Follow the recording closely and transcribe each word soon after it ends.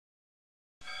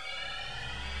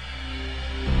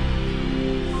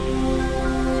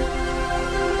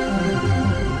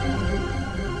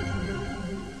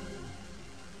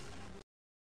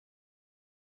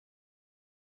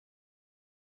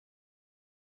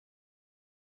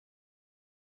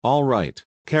All right,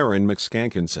 Karen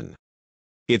McSkankinson.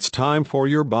 It's time for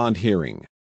your bond hearing.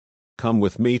 Come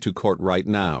with me to court right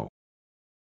now.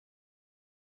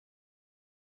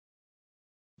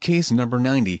 Case number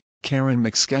 90, Karen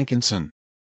McSkankinson.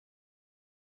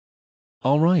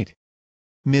 All right.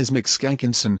 Ms.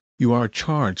 McSkankinson, you are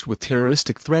charged with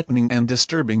terroristic threatening and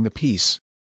disturbing the peace.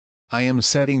 I am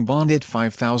setting bond at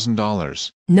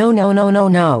 $5,000.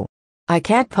 No. I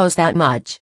can't post that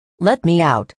much. Let me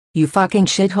out, you fucking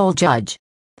shithole judge.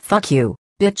 Fuck you,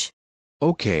 bitch.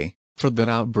 Okay, for that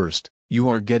outburst, you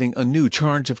are getting a new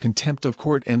charge of contempt of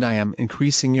court and I am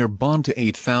increasing your bond to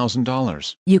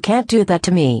 $8,000. You can't do that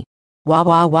to me. Wah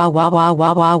wah wah wah wah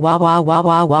wah wah wah wah wah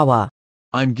wah wah wah.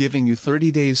 I'm giving you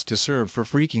 30 days to serve for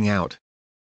freaking out.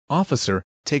 Officer,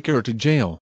 take her to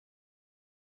jail.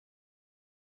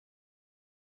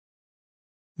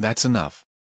 That's enough.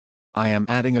 I am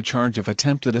adding a charge of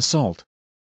attempted assault.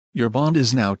 Your bond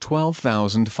is now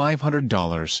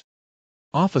 $12,500.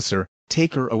 Officer,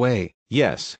 take her away.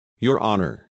 Yes, Your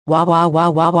Honor. Wah wah wah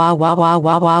wah wah wah wah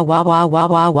wah wah wah wah wah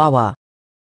wah wah wah.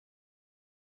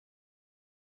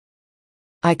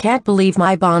 I can't believe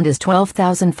my bond is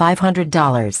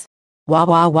 $12,500. Wah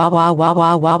wah wah wah wah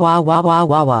wah wah wah wah wah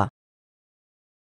wah wah.